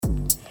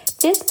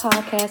This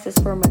podcast is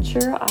for a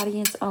mature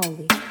audience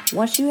only.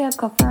 Once you have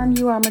confirmed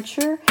you are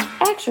mature,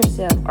 ask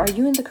yourself, are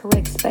you in the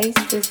correct space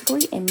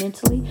physically and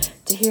mentally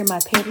to hear my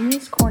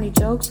pettiness, corny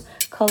jokes,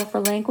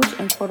 colorful language,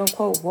 and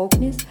quote-unquote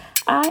wokeness?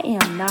 I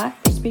am not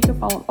a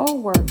speakerphone or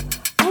work.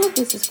 All of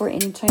this is for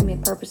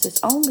entertainment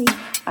purposes only.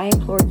 I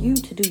implore you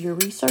to do your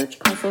research,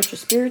 consult your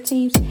spirit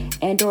teams,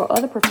 and or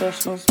other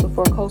professionals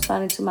before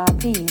co-signing to my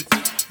opinions.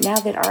 Now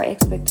that our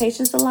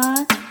expectations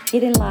align,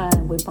 get in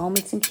line with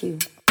Moments in Q.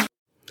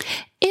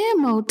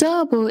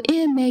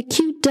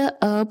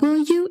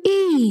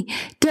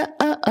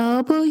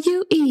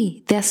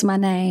 MOMMAQWE. That's my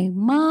name,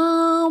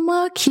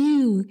 Mama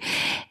Q.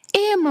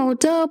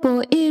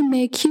 MOMMAQWE.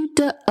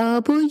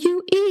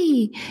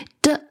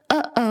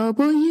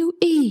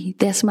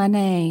 That's my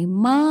name,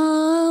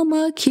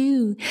 Mama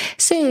Q.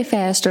 Say it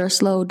fast or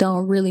slow,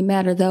 don't really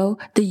matter though.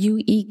 The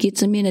UE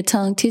gets 'em in a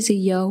tongue tizzy,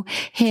 yo.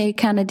 Head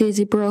kinda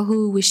dizzy, bro,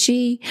 who was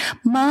she?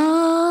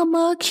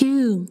 Mama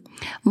Q.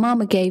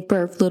 Mama gave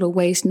birth, little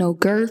waist, no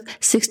girth.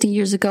 16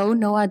 years ago,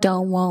 no, I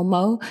don't want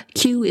mo.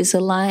 Q is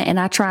a line, and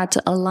I tried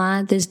to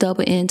align this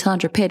double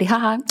entendre petty.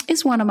 Haha,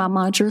 it's one of my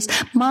mantras.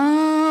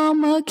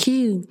 Mama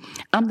Q.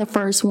 I'm the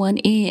first one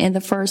in and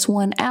the first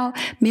one out.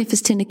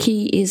 Memphis,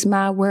 Tennessee is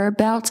my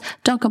whereabouts.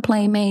 Don't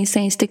complain, man,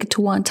 saying sticking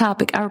to one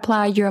topic. I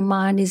reply, your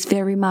mind is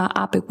very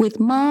myopic with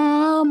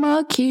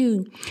Mama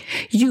Q.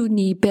 You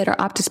need better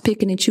optics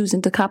picking and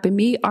choosing to copy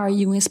me. Are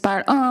you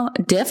inspired?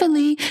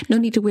 Definitely. No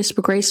need to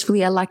whisper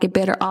gracefully. I like it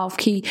better off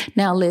key.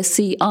 Now let's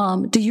see.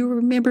 Do you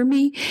remember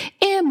me?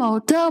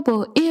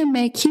 MOMMAQWE.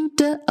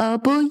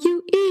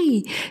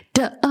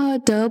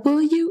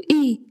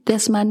 W-E.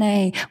 That's my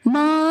name.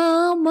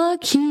 Mama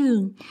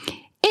Q.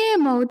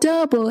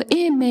 MOMMAQWE.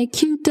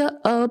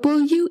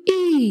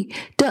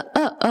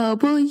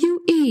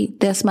 W-E.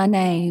 That's my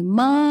name.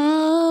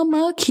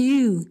 Mama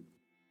Q.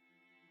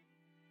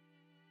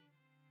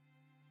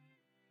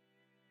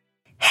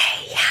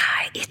 Hey,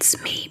 hi,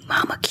 it's me,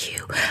 Mama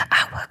Q.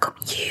 I welcome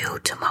you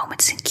to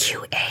Moments in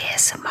Q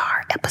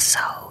ASMR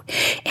episode.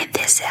 In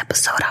this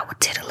episode, I will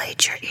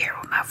titillate your ear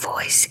with my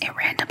voice and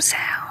random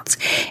sounds.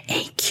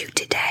 In Q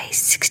today,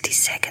 60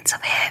 Seconds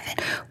of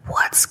Heaven.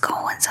 What's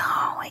going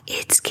on?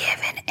 It's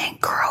Kevin and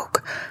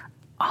Croak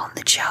on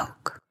the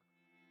joke.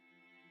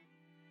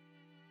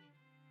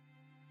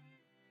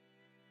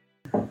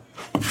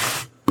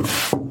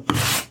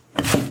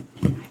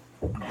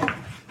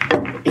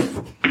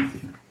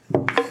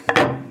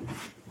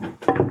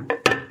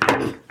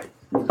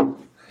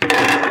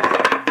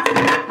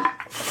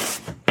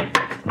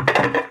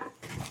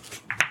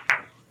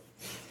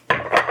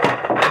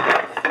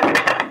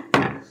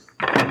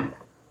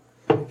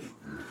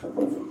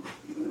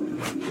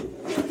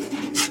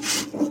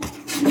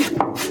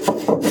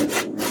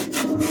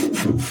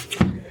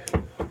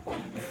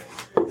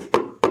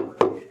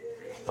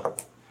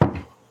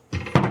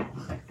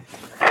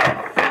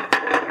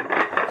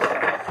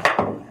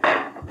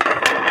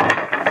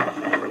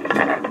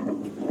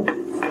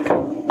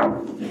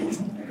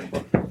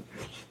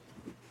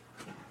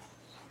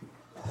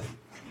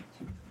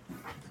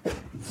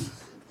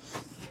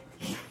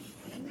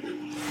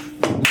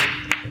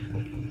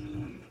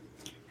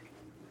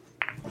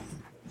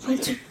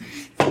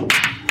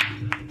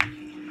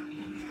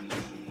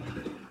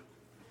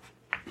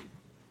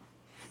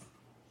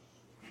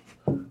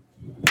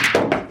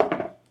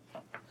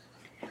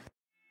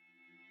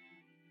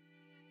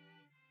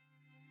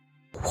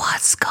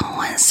 What's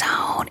going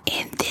on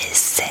in this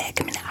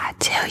segment? I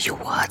tell you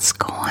what's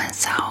going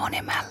on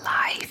in my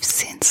life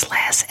since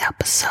last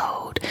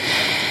episode.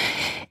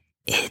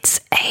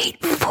 It's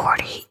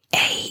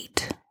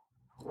 8:48.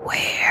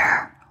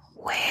 Where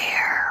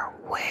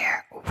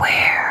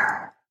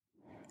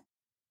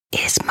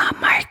is my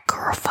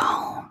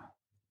microphone?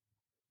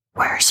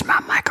 Where's my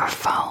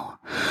microphone?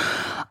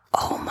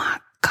 Oh my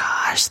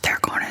gosh, they're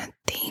gonna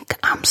think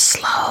I'm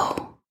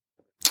slow.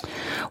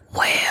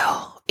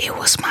 Well, it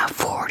was my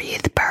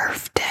 40th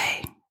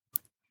birthday.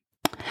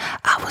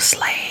 I was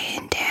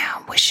laying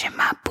down wishing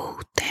my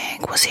boo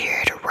thing was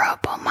here to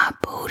rub on my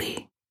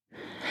booty.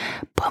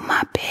 But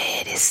my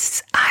bed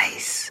is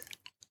ice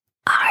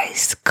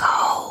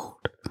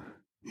cold.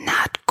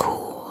 Not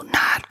cool.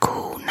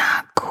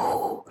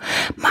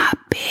 My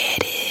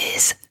bed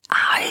is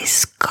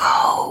ice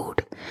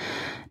cold.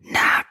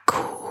 Not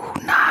cool.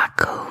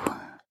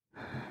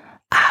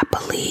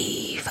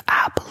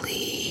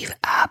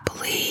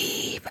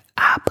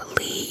 I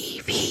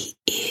believe he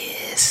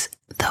is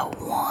the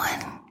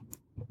one.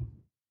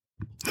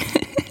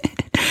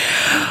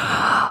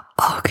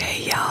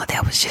 Okay, y'all,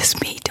 that was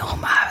just me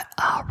doing my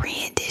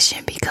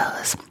rendition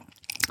because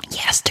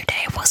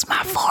yesterday was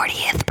my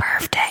 40th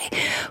birthday.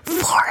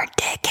 4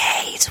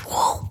 decades.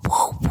 Whoop,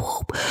 whoop,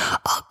 whoop.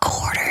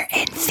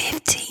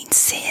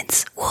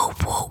 $1.15.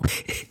 Whoop, whoop.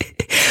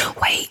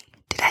 Wait,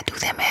 did I do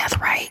that math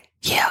right?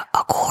 Yeah,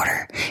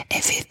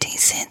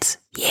 $1.15.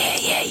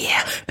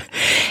 Yeah.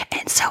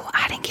 And so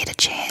I didn't get a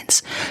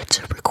chance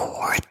to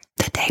record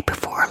the day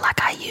before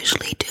like I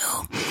usually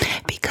do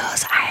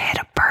because I had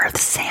a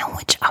birthday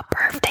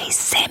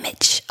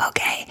sandwich,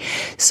 okay?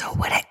 So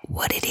what it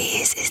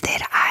is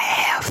that I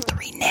have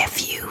 3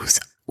 nephews.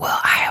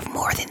 Well, I have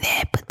more than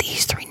that, but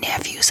these 3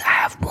 nephews, I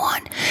have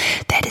one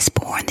that is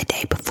born the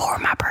day before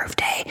my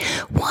birthday,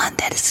 one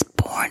that is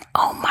born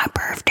on my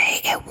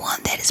birthday, and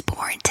one that is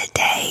born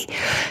today,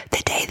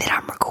 the day that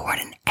I'm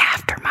recording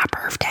after my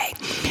birthday.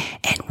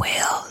 And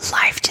well,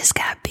 life just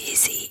got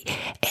busy,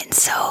 and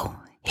so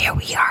here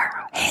we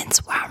are, hence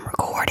why I'm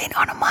recording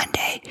on a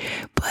Monday,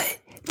 but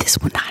this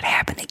will not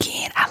happen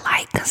again. I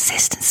like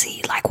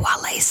consistency. Like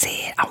Wale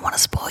said, I want to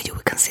spoil you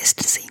with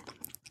consistency.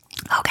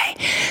 Okay,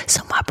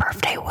 so my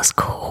birthday was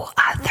cool.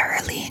 I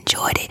thoroughly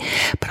enjoyed it,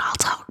 but I'll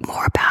talk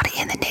more about it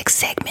in the next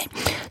segment.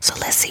 So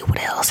let's see what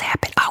else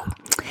happened. Oh,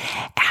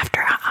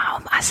 after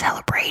I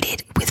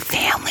celebrated with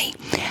family,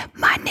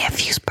 my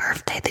nephew's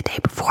birthday the day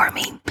before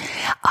me,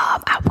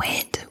 I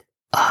went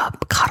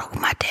caught up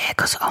with my dad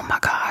because, oh my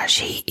gosh,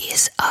 he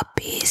is a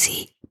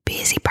busy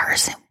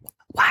person.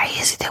 Why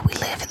is it that we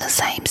live in the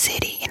same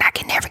city and I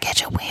can never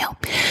catch up with him?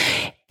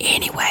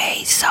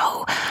 Anyway,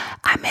 so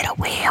I met up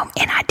with him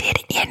and I did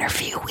an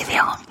interview with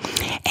him,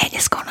 and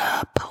it's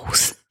gonna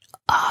post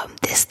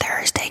this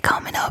Thursday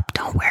coming up.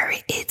 Don't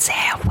worry, it's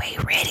halfway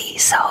ready,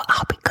 so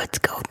I'll be good to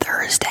go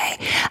Thursday.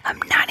 I'm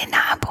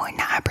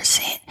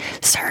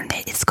 99.9% certain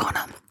that it's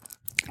gonna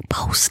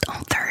post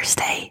on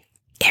Thursday.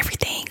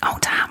 Everything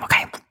on time,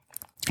 okay?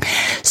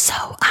 So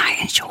I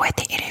enjoyed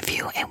the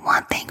interview, and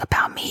one thing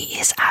about me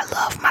is I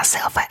love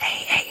myself an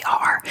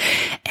AAR,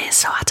 and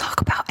so I talk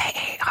about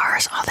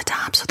AARs all the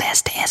time. So that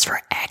stands for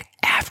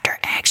after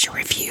action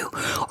review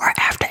or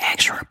after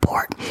action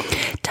report,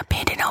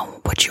 depending on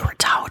what you were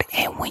taught.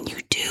 And when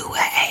you do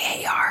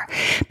an AAR,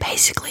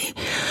 basically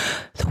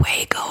the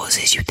way it goes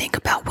is you think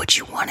about what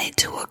you wanted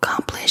to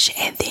accomplish,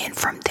 and then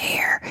from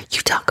there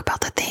you talk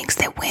about the things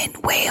that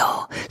went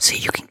well so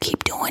you can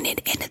keep doing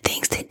it, and the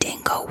things that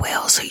didn't go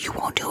well so you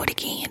won't do it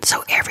again.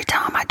 So every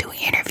time I do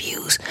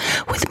interviews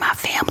with my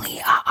family,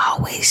 I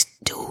always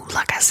do,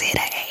 like I said,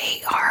 an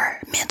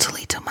AAR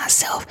mentally to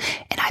myself,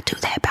 and I do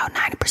that about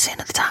 90%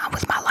 of the time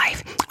with my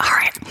life.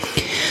 Alright,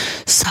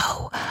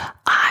 so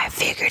I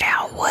figured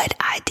out what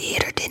I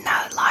did or did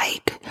not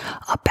like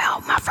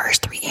about my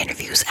first 3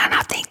 interviews, and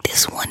I think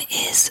this one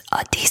is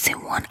a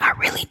decent one. I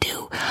really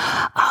do.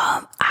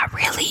 I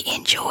really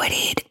enjoyed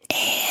it,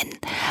 and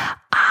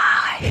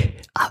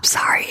I'm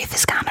sorry if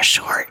it's kind of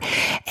short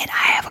and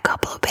I have a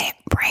couple of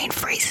brain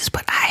freezes,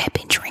 but I have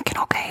been drinking,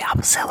 okay? I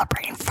was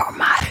celebrating for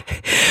my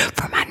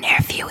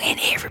nephew and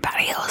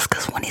everybody else,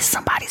 because when it's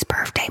somebody's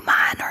birthday,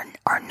 mine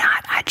or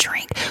not, I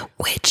drink.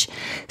 Which,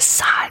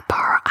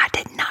 sidebar, I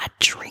did not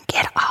drink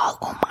at all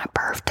on my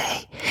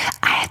birthday.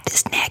 I had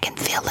this nagging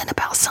feeling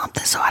about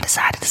something, so I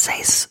decided to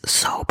stay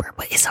sober,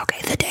 but it's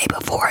okay. The day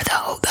before,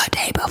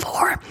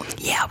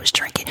 yeah, I was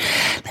drinking.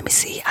 Let me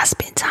see, I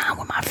spent time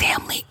with my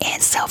family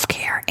and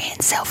self-care.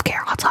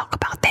 I'll talk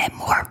about that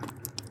more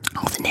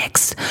on the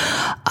next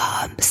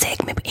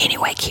segment. But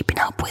anyway, keeping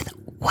up with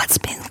what's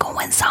been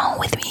going on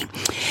with me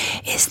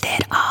is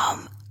that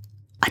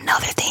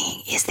another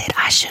thing is that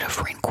I should have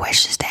written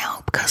questions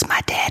down, because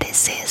my dad had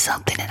said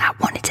something and I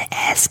wanted to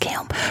ask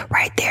him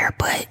right there,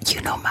 but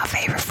you know my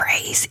favorite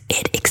phrase,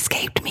 it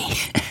escaped me.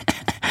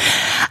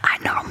 I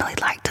normally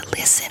like to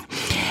listen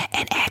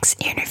and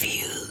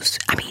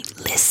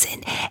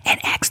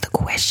ask the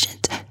questions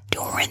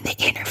during the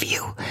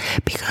interview,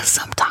 because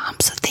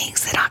sometimes the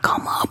things that I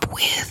come up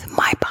with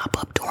might pop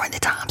up during the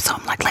time. So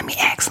I'm like, let me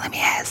ask.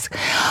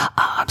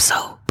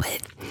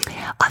 But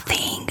a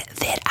thing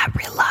that I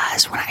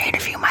realized when I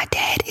interview my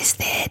dad is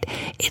that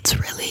it's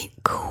really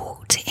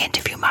cool to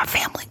interview my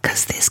family,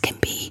 because this can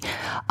be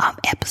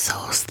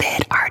episodes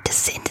that our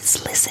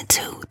descendants listen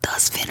to,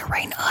 thus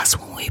venerating us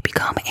when we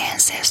become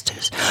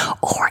ancestors,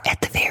 or at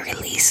the very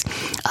least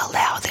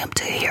allow them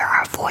to hear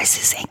our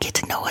voices and get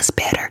to know us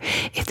better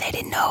if they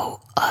didn't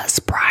know us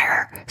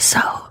prior.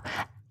 So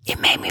it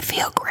made me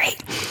feel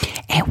great.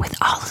 And with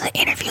all of the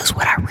interviews,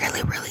 what I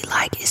really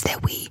like is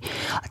that we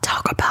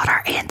talk about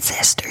our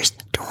ancestors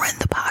during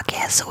the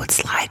podcast. So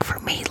it's like, for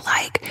me,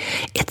 like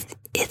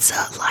it's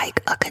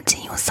a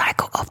continuous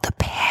cycle of the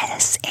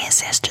past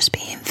ancestors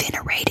being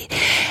venerated,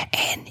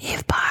 and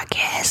if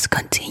podcasts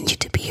continue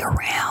to be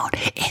around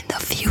in the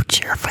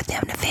future, for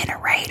them to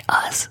venerate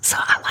us. So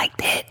I like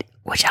that.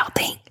 What y'all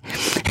think?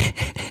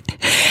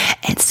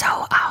 And so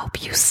I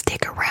hope you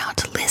stick around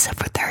to listen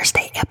for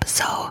Thursday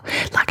episode.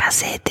 Like I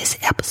said, this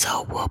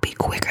episode will be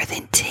quicker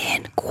than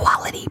 10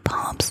 quality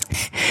pumps.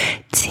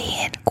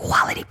 10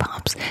 quality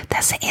pumps.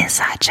 That's an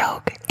inside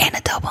joke and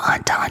a double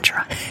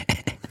entendre.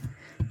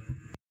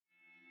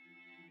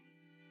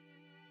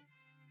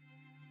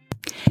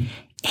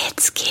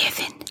 It's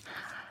given.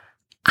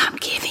 I'm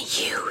giving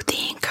you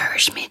the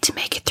encouragement to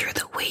make it through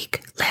the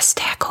week. Let's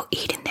tackle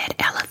eating that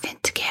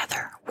elephant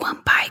together,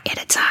 one bite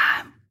at a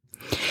time.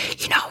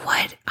 You know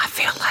what? I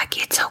feel like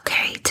it's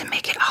okay to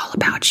make it all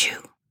about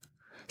you.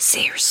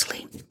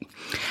 Seriously.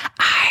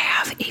 I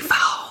have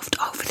evolved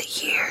over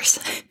the years.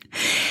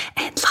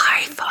 And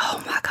life,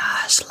 oh my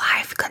gosh,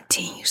 life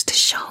continues to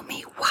show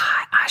me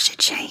why I should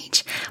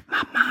change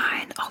my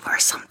mind over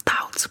some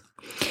thoughts.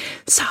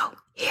 So,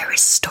 Here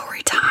is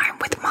story time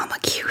with Mama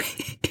Q.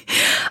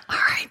 All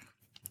right.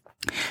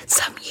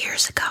 Some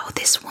years ago,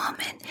 this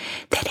woman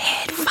that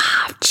had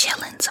 5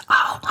 children,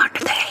 all under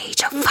the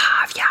age of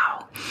 5,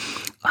 y'all,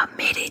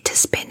 admitted to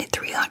spending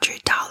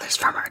 $300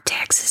 from her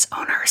taxes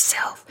on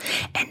herself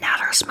and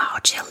not her small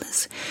children.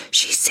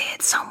 She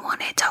said someone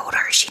had told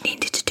her she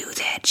needed to do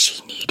that.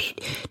 She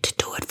needed to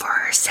do it for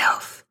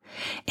herself.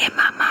 In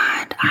my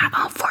mind, I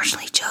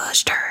unfortunately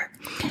judged her.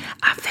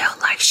 I felt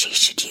like she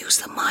should use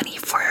the money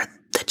for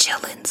the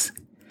children's.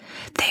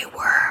 They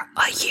were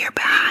a year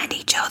behind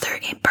each other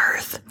in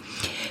birth.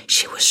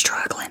 She was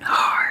struggling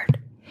hard.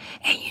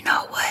 And you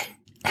know what?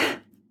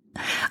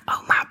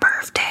 On my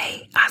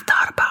birthday, I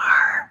thought about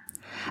her.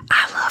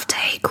 I love to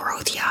hate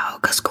growth, y'all,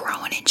 because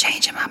growing and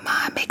changing my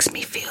mind makes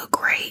me feel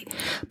great,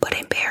 but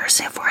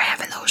embarrassing for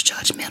having those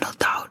judgmental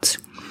thoughts.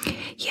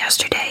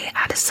 Yesterday,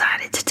 I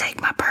decided to take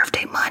my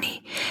birthday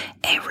money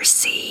and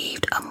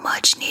received a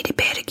much-needed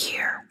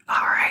pedicure.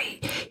 All right.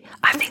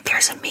 I think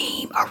there's a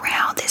meme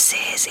around that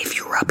says if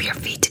you rub your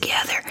feet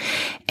together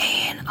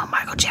and a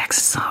Michael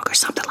Jackson song or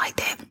something like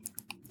that,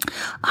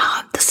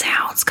 the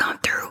sounds come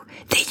through,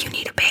 then you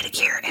need a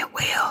pedicure. And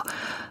well,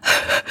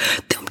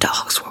 them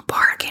dogs were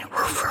barking.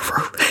 Roof, roof,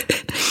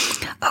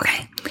 roof.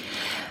 Okay.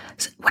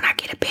 So when I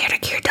get a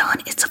pedicure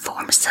done, it's a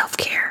form of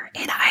self-care.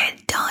 And I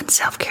had done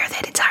self-care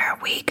that entire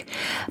week.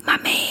 My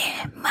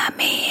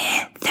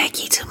man,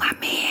 thank you to my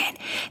man,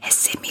 has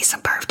sent me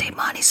some birthday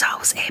money, so I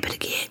was able to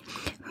get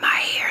my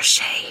hair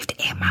shaved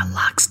and my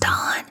locks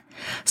done.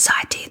 So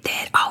I did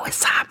that. Oh, and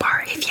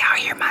sidebar, if y'all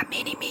hear my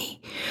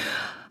mini-me,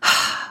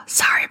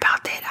 sorry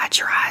about that. I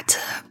tried to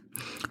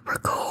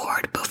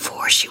record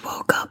before she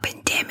woke up,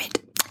 and damn it,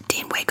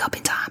 didn't wake up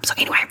in time. So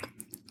anyway,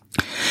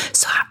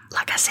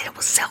 like I said, it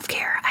was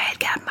self-care. I had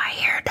got my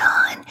hair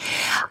done,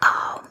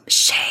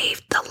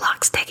 shaved, the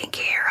locks taken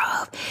care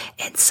of,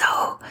 and so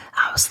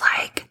I was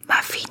like,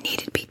 my feet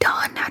needed to be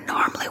done. Now,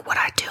 normally what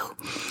I do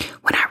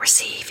when I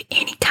receive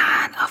any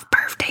kind of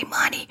birthday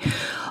money,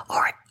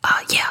 or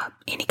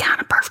any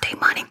kind of birthday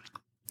money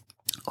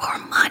or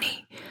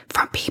money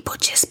from people,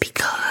 just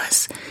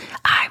because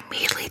I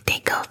immediately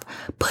think of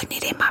putting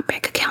it in my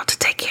bank account to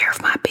take care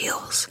of my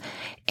bills,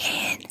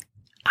 and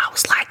I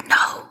was like,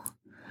 no.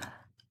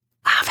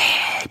 I've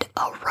had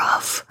a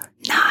rough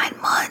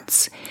 9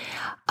 months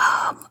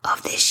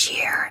of this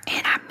year,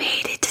 and I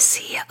made it to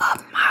see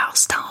a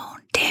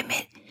milestone. Damn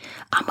it,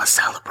 I'ma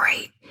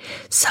celebrate.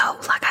 So,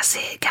 like I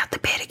said, got the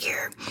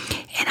pedicure,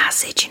 and I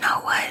said, you know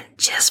what?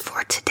 Just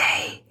for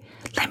today,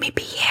 let me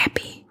be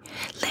happy.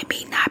 Let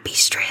me not be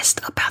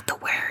stressed about the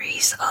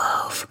worries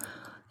of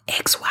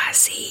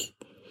XYZ.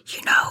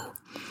 You know,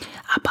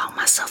 I bought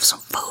myself some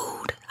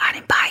food. I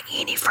didn't buy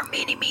any for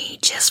Mini-Me,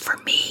 just for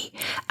me.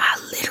 I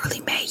literally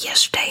made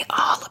yesterday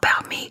all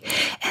about me.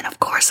 And of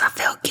course I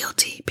felt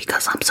guilty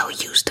because I'm so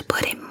used to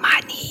putting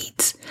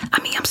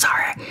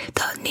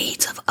the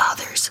needs of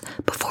others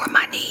before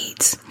my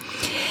needs.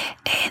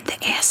 And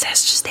the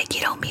ancestors, they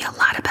get on me a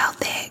lot about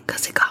that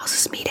because it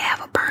causes me to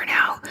have a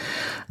burnout.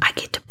 I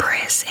get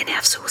depressed and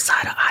have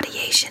suicidal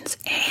ideations,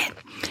 and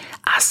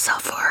I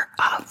suffer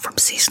from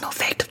seasonal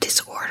affective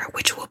disorder,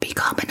 which will be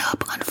coming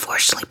up,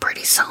 unfortunately,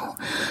 pretty soon.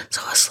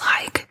 So it's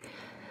like,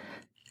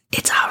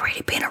 it's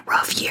already been a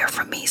rough year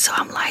for me. So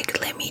I'm like,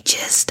 let me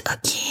just,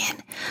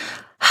 again,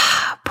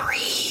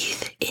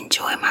 breathe,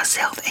 enjoy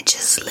myself, and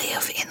just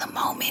live in the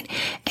moment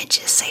and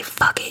just say,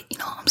 fuck it. You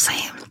know what I'm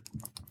saying?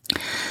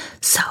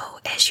 So,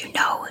 as you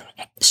know,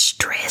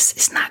 stress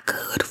is not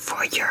good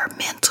for your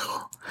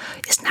mental.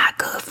 It's not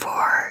good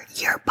for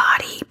your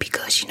body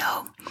because, you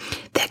know,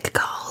 that could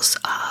cause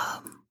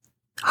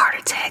heart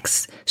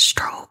attacks,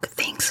 stroke,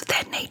 things of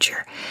that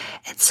nature.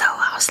 And so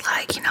I was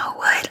like, you know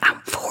what? I'm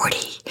 40.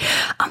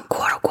 I'm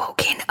quote unquote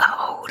getting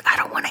old. I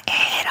don't want to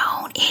add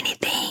on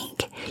anything,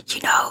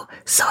 you know?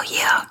 So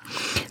yeah,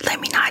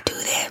 let me not do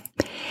that.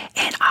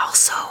 And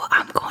also,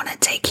 I'm going to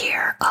take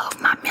care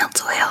of my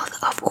mental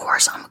health. Of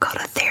course, I'm going to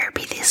go to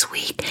therapy this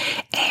week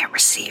and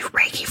receive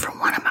Reiki from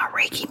one of my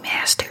Reiki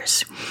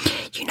masters.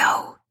 You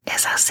know,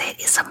 as I said,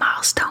 it's a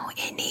milestone.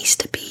 It needs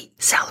to be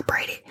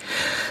celebrated.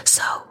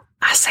 So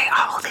I say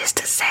all this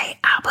to say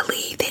I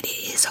believe that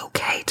it is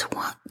okay to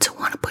want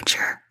to put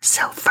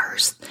yourself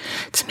first,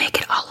 to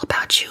make it all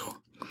about you.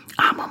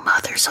 I'm a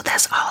mother, so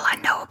that's all I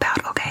know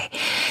about, okay?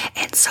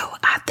 And so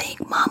I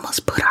think mamas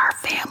put our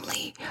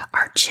family,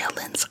 our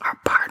childrens, our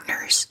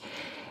partners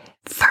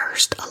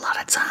first a lot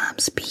of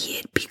times, be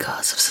it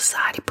because of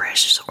society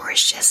pressures or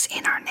it's just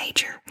in our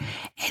nature,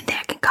 and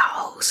that can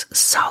cause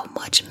so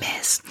much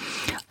mess.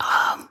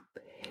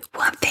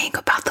 One thing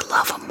about the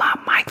love of my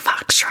Mike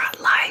Foxtrot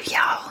life,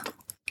 y'all,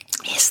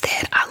 is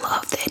that I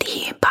love that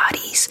he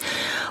embodies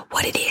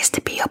what it is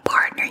to be a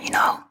partner, you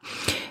know,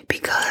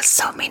 because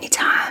so many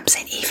times,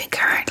 and even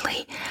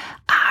currently,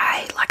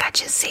 like I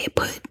just said,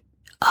 put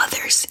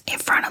others in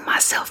front of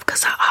myself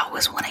because I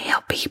always want to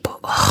help people.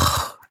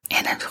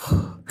 And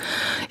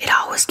it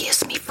always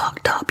gets me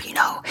fucked up, you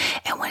know,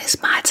 and when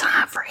it's my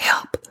time for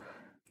help,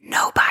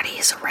 nobody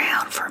is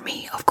around for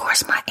me. Of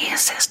course, my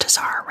ancestors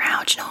are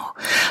around, you know,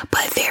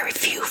 but very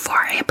few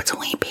far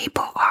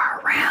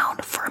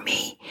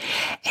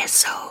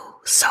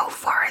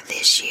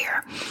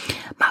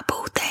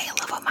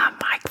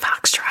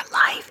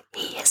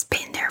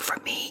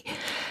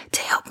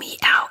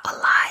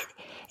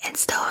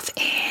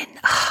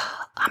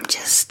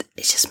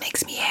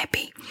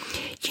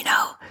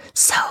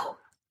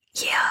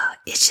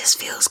just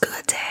feels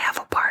good to have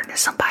a partner,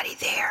 somebody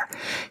there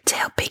to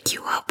help pick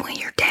you up when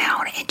you're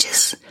down, and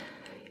just,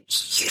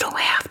 you don't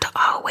have to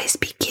always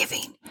be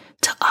giving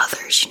to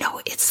others.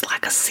 It's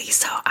like a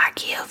seesaw. I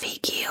give, he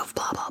give,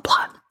 blah, blah,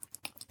 blah.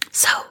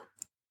 So,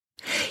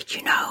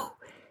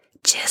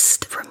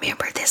 just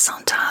remember that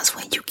sometimes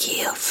when you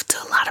give to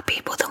a lot of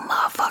people, the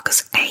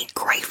motherfuckers ain't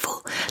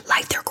grateful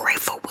like they're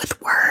grateful with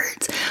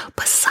words.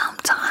 But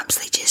sometimes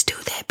they just do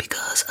that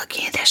because,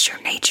 again, that's your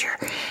nature.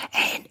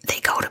 And they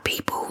go to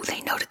people who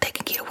they know that they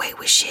can get away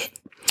with shit.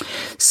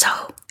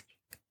 So,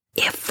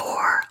 if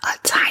for a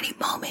tiny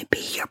moment,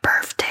 be your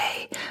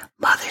birthday,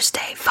 Mother's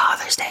Day,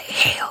 Father's Day,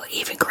 hell,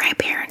 even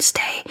Grandparents'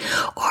 Day,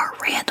 or a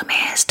random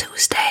ass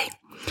Tuesday,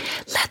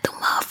 let the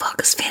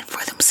motherfuckers fend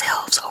for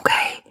themselves,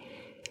 okay?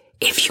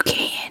 If you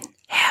can,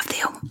 have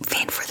them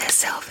fend for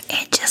themselves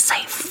and just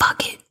say,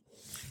 fuck it.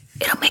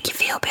 It'll make you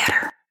feel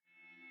better.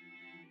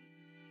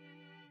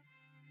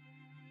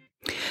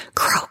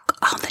 Croak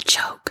on the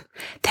joke.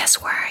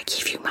 That's where I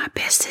give you my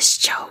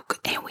bestest joke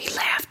and we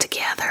laugh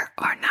together,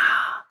 or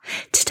nah.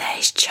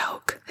 Today's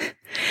joke.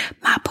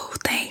 My boo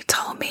thing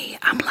told me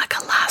I'm like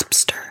a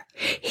lobster.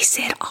 He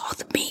said all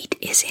the meat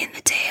is in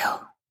the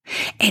tail.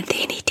 And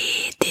then he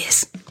did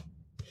this.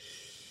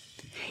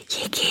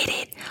 You get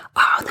it?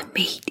 All the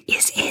meat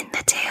is in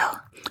the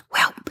tail.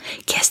 Well,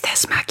 guess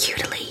that's my cue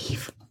to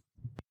leave.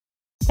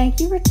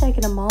 Thank you for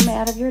taking a moment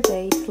out of your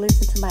day to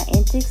listen to my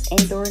antics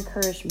and/or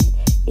encouragement.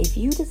 If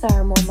you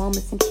desire more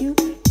moments in Q,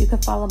 you can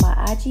follow my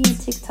IG and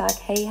TikTok,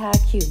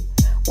 HeyHiQ.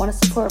 Want to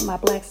support my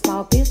Black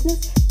small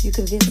business? You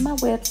can visit my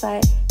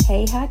website,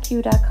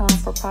 heyhiq.com,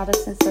 for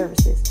products and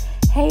services.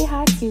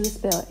 HeyHiQ is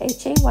spelled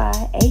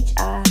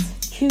HayHiQue.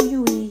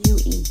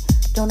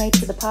 Donate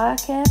to the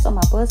podcast on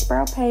my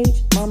Buzzsprout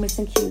page, Moments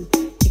in Q.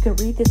 You can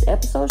read this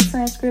episode's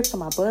transcripts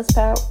on my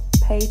Buzzsprout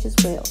page as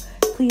well.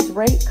 Please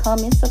rate,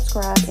 comment,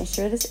 subscribe, and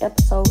share this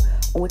episode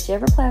on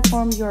whichever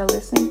platform you are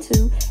listening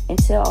to, and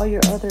tell all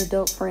your other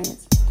adult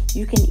friends.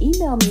 You can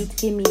email me to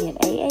give me an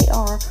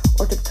AAR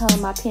or to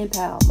become my pen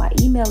pal. My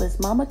email is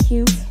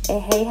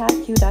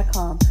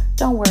mamaq@heyhiq.com.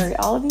 Don't worry,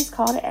 all of these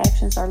call to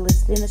actions are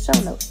listed in the show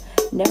notes.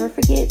 Never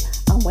forget,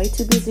 I'm way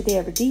too busy to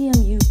ever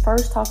DM you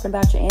first talking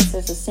about your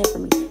ancestors sent for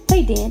me.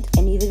 They didn't,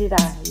 and neither did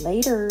I.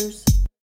 Laters.